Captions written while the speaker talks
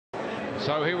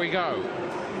So here we go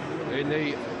in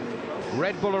the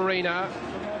Red Bull Arena,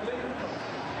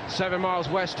 7 miles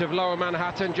west of Lower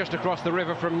Manhattan, just across the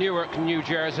river from Newark, New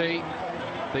Jersey.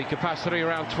 The capacity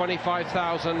around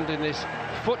 25,000 in this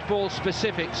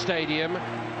football-specific stadium.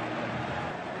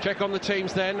 Check on the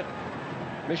teams then.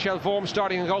 Michel Vorm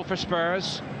starting in goal for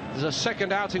Spurs. There's a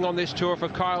second outing on this tour for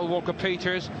Kyle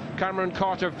Walker-Peters. Cameron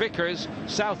Carter-Vickers,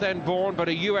 Southend born but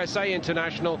a USA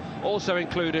international, also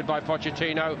included by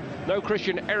Pochettino. No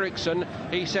Christian Eriksen,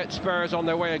 he set Spurs on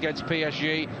their way against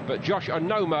PSG, but Josh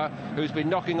Onoma, who's been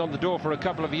knocking on the door for a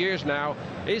couple of years now,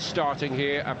 is starting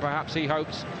here, and perhaps he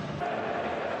hopes.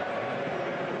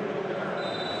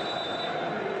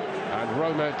 And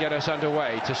Roma get us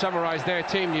underway. To summarise their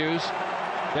team news,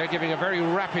 they're giving a very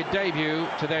rapid debut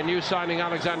to their new signing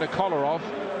Alexander Kolarov,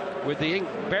 with the ink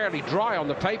barely dry on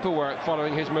the paperwork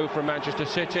following his move from Manchester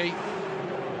City.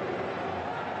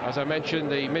 As I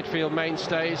mentioned, the midfield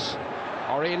mainstays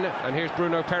are in, and here's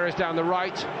Bruno Perez down the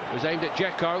right, who's aimed at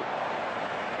Dzeko.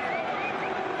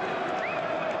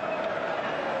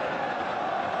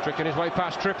 Tricking his way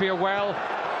past Trippier well.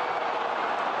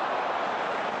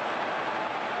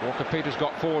 Walker-Peters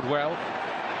got forward well.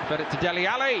 Fed it to Dele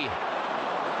Alli.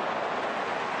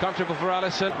 Comfortable for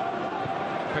Alisson.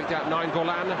 Picked out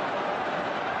Nainggolan.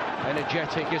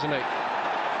 Energetic, isn't he?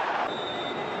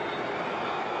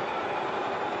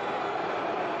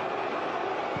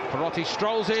 Perotti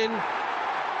strolls in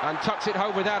and tucks it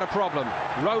home without a problem.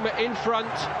 Roma in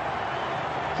front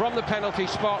from the penalty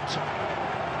spot.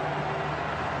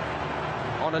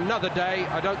 On another day,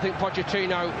 I don't think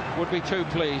Pochettino would be too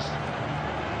pleased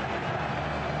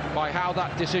by how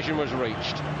that decision was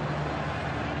reached.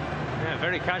 Yeah,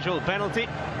 very casual penalty,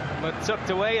 but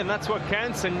tucked away, and that's what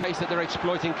counts. And that they're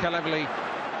exploiting cleverly,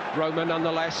 Roma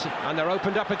nonetheless, and they're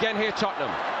opened up again here,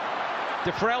 Tottenham.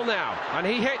 De Frel now, and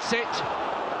he hits it.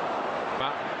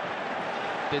 But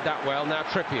did that well. Now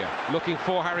Trippier looking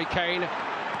for Harry Kane,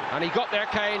 and he got there,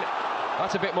 Kane.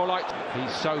 That's a bit more like...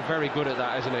 He's so very good at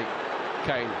that, isn't he,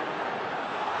 Kane?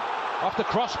 Off the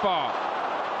crossbar.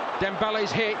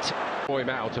 Dembele's hit. Him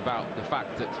out about the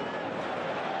fact that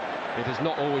it has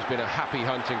not always been a happy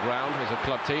hunting ground as a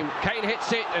club team. Kane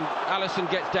hits it and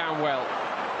Alisson gets down well.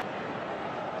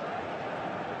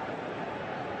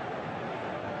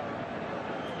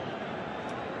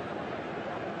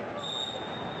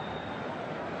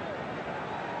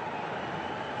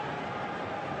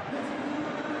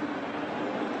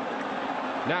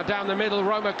 Now down the middle,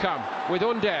 Roma come with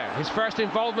Under, his first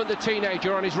involvement, the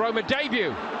teenager, on his Roma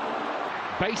debut.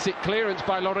 Basic clearance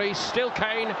by Lloris, still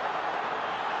Kane.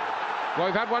 Well,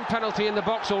 we've had one penalty in the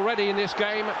box already in this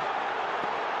game.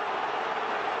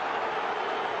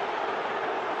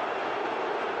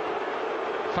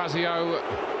 Fazio.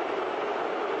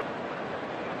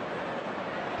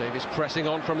 Davis pressing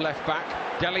on from left back.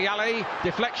 Dele Alli,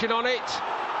 deflection on it.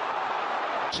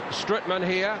 Strootman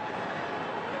here.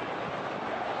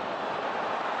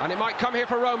 And it might come here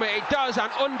for Roma. It does,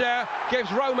 and Under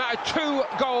gives Roma a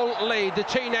 2-goal lead. The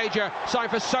teenager signed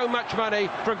for so much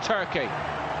money from Turkey.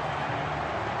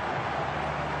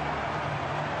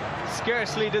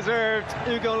 Scarcely deserved.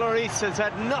 Hugo Lloris has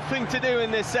had nothing to do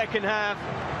in this second half,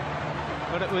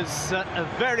 but it was a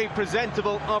very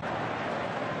presentable up.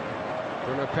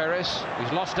 Bruno Perez,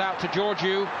 he's lost out to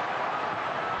Georgiou,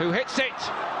 who hits it.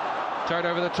 Turned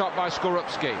over the top by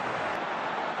Skorupski.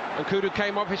 And Kudu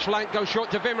came off his flank, goes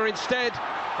short to Wimmer instead,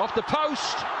 off the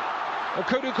post. And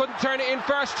Kudu couldn't turn it in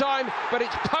first time, but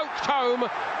it's poked home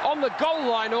on the goal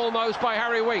line almost by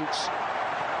Harry Winks.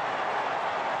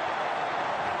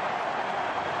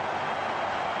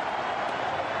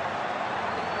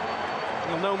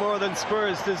 Well, no more than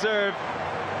Spurs deserve.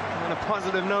 On a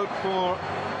positive note for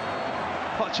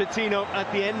Pochettino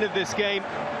at the end of this game.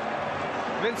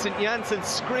 Vincent Janssen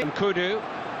screamed. Kudu.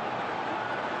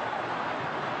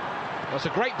 That's a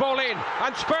great ball in,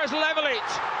 and Spurs level it.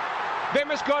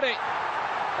 Wimmer's got it.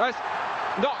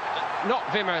 Not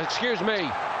Wimmer, excuse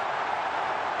me.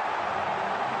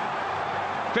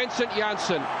 Vincent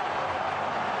Janssen.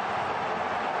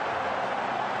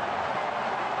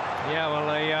 Yeah, well,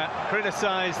 I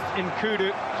criticised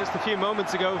Nkudu just a few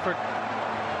moments ago for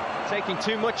taking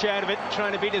too much out of it,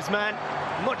 trying to beat his man.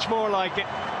 Much more like it.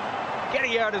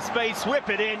 Getting out of space, whip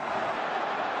it in.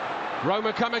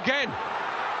 Roma come again.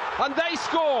 And they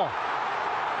score!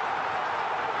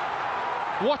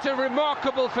 What a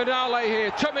remarkable finale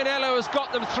here. Tominello has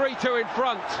got them 3-2 in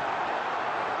front.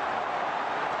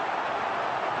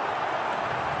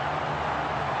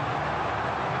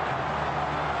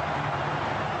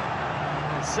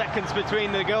 Seconds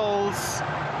between the goals.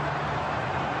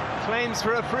 Claims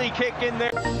for a free kick in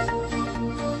there.